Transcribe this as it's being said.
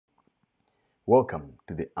Welcome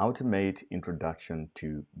to the ultimate introduction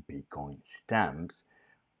to Bitcoin stamps,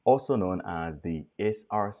 also known as the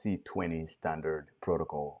SRC20 standard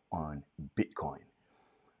protocol on Bitcoin.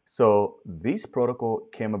 So this protocol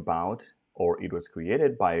came about, or it was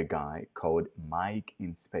created by a guy called Mike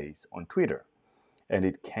in Space on Twitter. And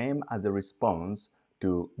it came as a response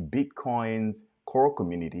to Bitcoin's core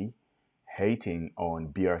community hating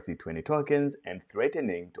on BRC20 tokens and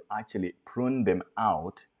threatening to actually prune them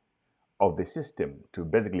out of the system, to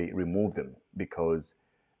basically remove them, because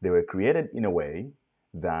they were created in a way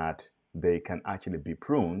that they can actually be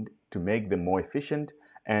pruned to make them more efficient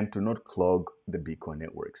and to not clog the Bitcoin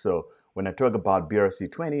network. So when I talk about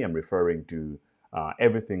BRC20, I'm referring to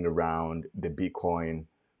everything around the Bitcoin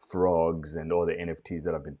frogs and all the NFTs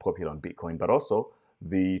that have been popular on Bitcoin, but also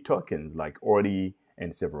the tokens like Ordi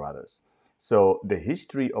and several others. So the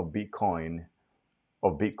history of Bitcoin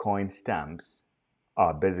stamps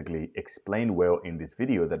are basically explained well in this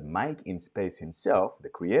video that Mike in Space himself, the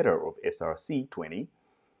creator of SRC20,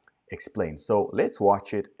 explained. So let's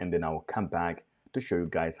watch it, and then I'll come back to show you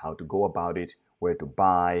guys how to go about it, where to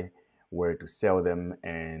buy, where to sell them,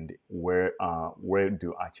 and where are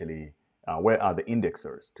the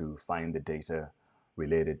indexers to find the data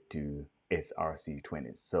related to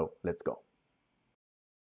SRC20s. So let's go.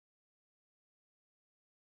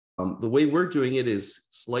 The way we're doing it is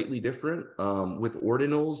slightly different. With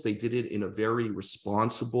Ordinals, they did it in a very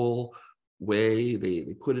responsible way.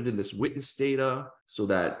 They put it in this witness data so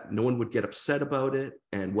that no one would get upset about it.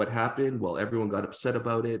 And what happened? Well, everyone got upset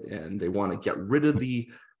about it, and they want to get rid of the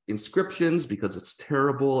inscriptions because it's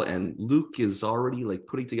terrible. And Luke is already like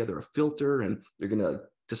putting together a filter, and they're gonna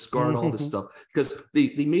discard all this stuff because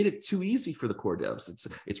they made it too easy for the core devs.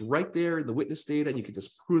 It's right there in the witness data, and you can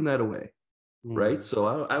just prune that away. Right. So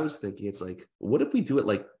I was thinking, it's like, what if we do it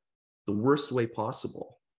like the worst way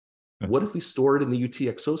possible? What if we store it in the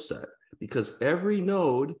UTXO set? Because every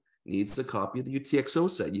node needs a copy of the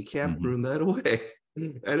UTXO set. You can't prune that away.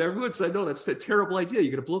 And everyone said, no, that's a terrible idea.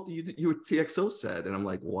 You're going to blow up the UTXO set. And I'm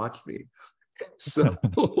like, watch me. So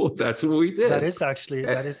that's what we did. That is actually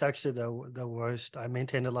the worst. I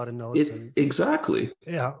maintain a lot of nodes. Exactly.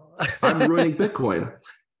 Yeah. I'm ruining Bitcoin.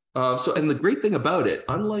 And the great thing about it,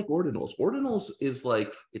 unlike Ordinals is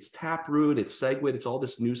like, it's Taproot, it's SegWit, it's all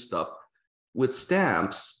this new stuff. With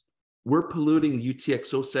stamps, we're polluting the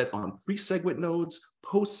UTXO set on pre-SegWit nodes,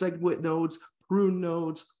 post-SegWit nodes, prune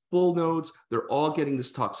nodes, full nodes. They're all getting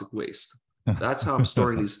this toxic waste. That's how I'm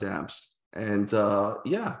storing these stamps. And so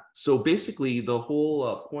basically the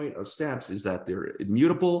whole point of stamps is that they're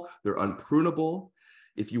immutable, they're unprunable.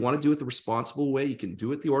 If you want to do it the responsible way, you can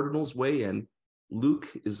do it the Ordinals way, and Luke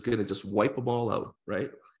is going to just wipe them all out,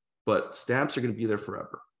 right? But stamps are going to be there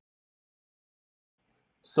forever.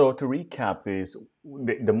 So to recap this,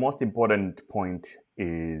 the most important point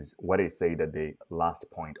is what he said at the last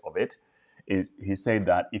point of it. Is he said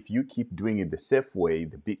that if you keep doing it the safe way,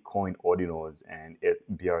 the Bitcoin Ordinals and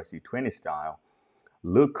BRC20 style,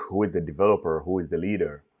 Luke, who is the developer, who is the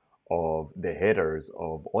leader of the headers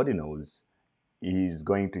of Ordinals, is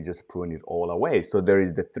going to just prune it all away. So there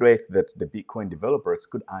is the threat that the Bitcoin developers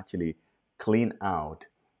could actually clean out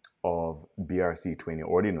of BRC20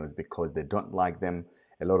 Ordinals because they don't like them.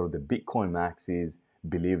 A lot of the Bitcoin maxis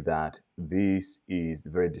believe that this is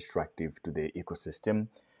very destructive to the ecosystem.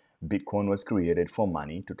 Bitcoin was created for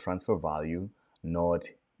money, to transfer value, not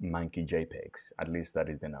monkey JPEGs. At least that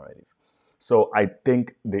is the narrative. So I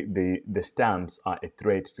think the stamps are a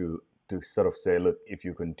threat to sort of say, look, if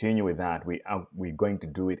you continue with that, we're going to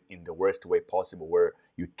do it in the worst way possible, where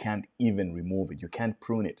you can't even remove it. You can't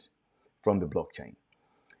prune it from the blockchain.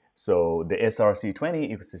 So the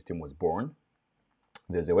SRC20 ecosystem was born.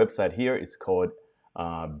 There's a website here. It's called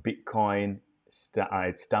Bitcoin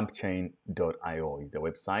stampchain.io is the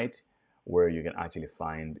website where you can actually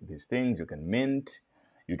find these things. You can mint.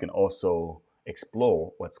 You can also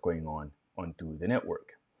explore what's going on onto the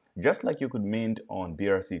network. Just like you could mint on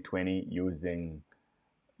BRC20 using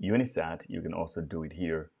Unisat, you can also do it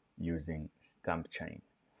here using StampChain.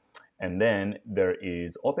 And then there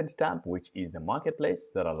is OpenStamp, which is the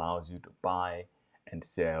marketplace that allows you to buy and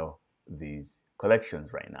sell these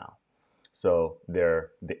collections right now. So the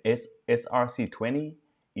SRC20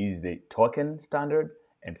 is the token standard,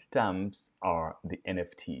 and stamps are the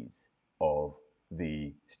NFTs of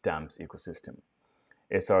the stamps ecosystem.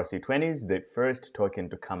 SRC20s, the first token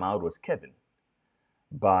to come out was Kevin,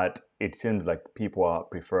 but it seems like people are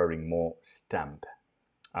preferring more stamp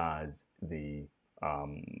as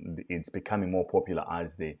it's becoming more popular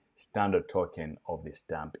as the standard token of the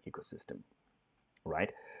stamp ecosystem,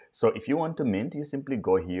 right? So if you want to mint, you simply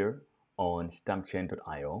go here on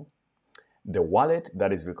stampchain.io, The wallet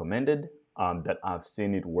that is recommended, that I've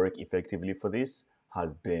seen it work effectively for this,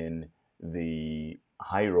 has been the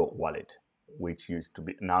Hyro wallet, which used to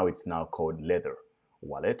be, now it's now called Leather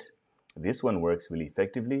wallet. This one works really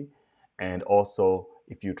effectively. And also,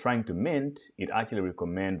 if you're trying to mint, it actually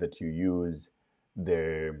recommends that you use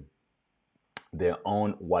their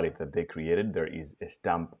own wallet that they created. There is a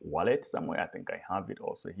Stamp wallet somewhere. I think I have it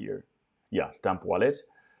also here. Yeah, Stamp wallet.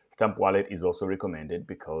 Stamp wallet is also recommended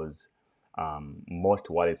because most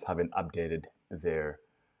wallets haven't updated their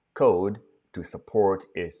code to support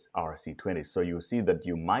SRC20. So you see that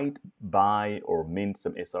you might buy or mint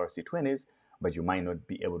some SRC20s, but you might not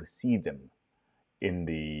be able to see them in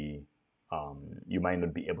the you might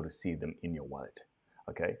not be able to see them in your wallet.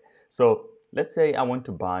 Okay, so let's say I want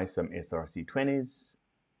to buy some SRC20s.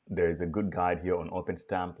 There is a good guide here on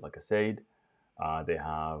OpenStamp. Like I said, they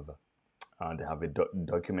have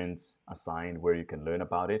documents assigned where you can learn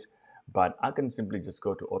about it. But I can simply just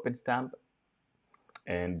go to OpenStamp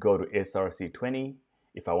and go to SRC20.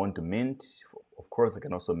 If I want to mint, of course, I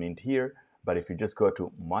can also mint here. But if you just go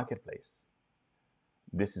to Marketplace,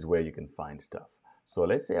 this is where you can find stuff. So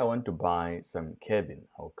let's say I want to buy some Kevin.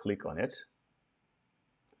 I'll click on it.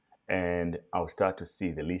 And I'll start to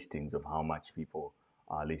see the listings of how much people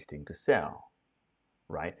are listing to sell,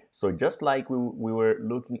 right? So just like we were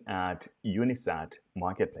looking at Unisat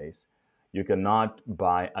Marketplace, you cannot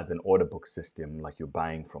buy as an order book system like you're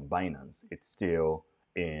buying from Binance. It's still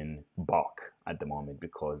in bulk at the moment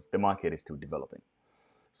because the market is still developing.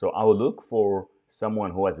 So I will look for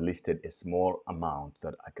someone who has listed a small amount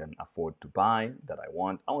that I can afford to buy, that I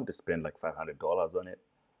want. I want to spend like $500 on it.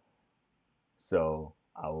 So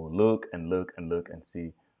I will look and look and look and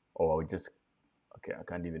see, or I'll just, okay, I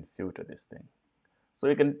can't even filter this thing. So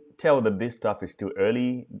you can tell that this stuff is still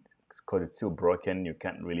early because it's still broken. You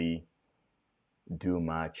can't really do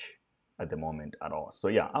much at the moment at all. So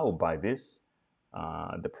yeah, I will buy this.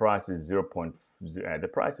 The price is the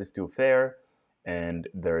price is still fair, and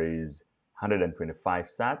there is 125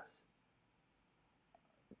 sats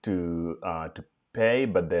to pay,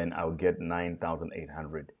 but then I'll get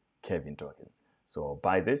 9,800 Kevin tokens. So I'll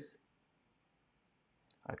buy this.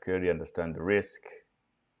 I clearly understand the risk.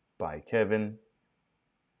 Buy Kevin.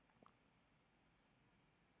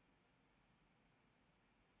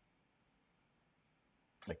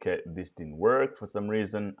 Okay, this didn't work for some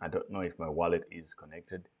reason. I don't know if my wallet is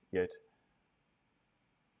connected yet.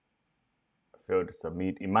 I failed to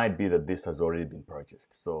submit. It might be that this has already been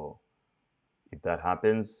purchased. So if that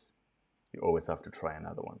happens, you always have to try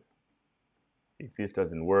another one. If this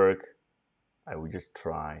doesn't work, I will just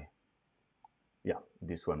try. Yeah,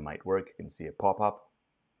 this one might work. You can see a pop-up.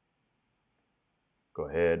 Go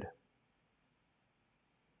ahead.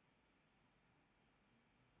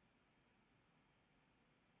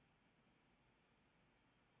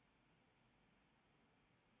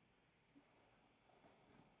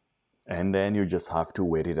 And then you just have to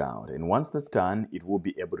wait it out. And once that's done, it will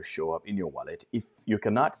be able to show up in your wallet. If you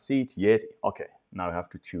cannot see it yet, okay, now you have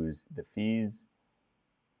to choose the fees.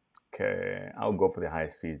 Okay, I'll go for the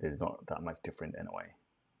highest fees. There's not that much different anyway.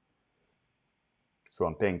 So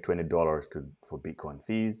I'm paying $20 for Bitcoin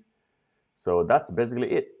fees. So that's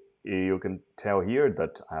basically it. You can tell here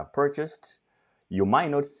that I have purchased. You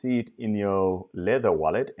might not see it in your Leather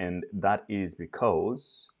wallet, and that is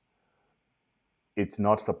because it's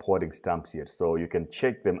not supporting stamps yet. So you can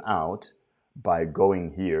check them out by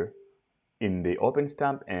going here in the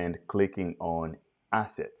OpenStamp and clicking on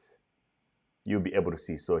Assets. You'll be able to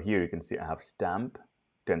see. So here you can see I have stamp,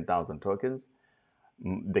 10,000 tokens.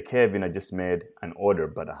 The Kevin, I just made an order,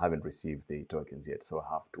 but I haven't received the tokens yet, so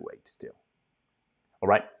I have to wait still. All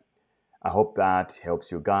right. I hope that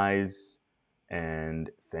helps you guys,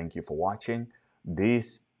 and thank you for watching.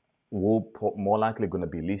 This will more likely going to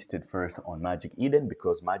be listed first on Magic Eden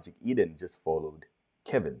because Magic Eden just followed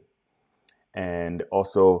Kevin. And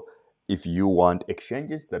also, if you want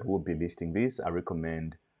exchanges that will be listing this, I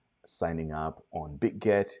recommend signing up on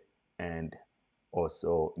BitGet and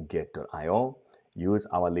also get.io. Use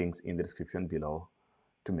our links in the description below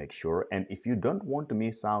to make sure. And if you don't want to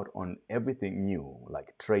miss out on everything new,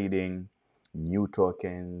 like trading, new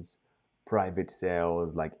tokens, private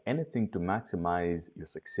sales, like anything to maximize your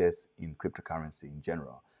success in cryptocurrency in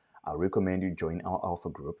general, I recommend you join our alpha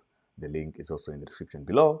group. The link is also in the description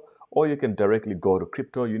below, or you can directly go to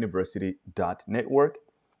cryptouniversity.network.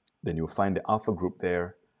 Then you'll find the alpha group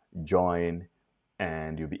there, join,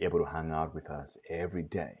 and you'll be able to hang out with us every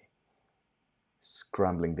day,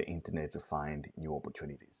 scrambling the internet to find new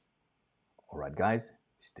opportunities. All right, guys,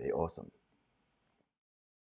 stay awesome.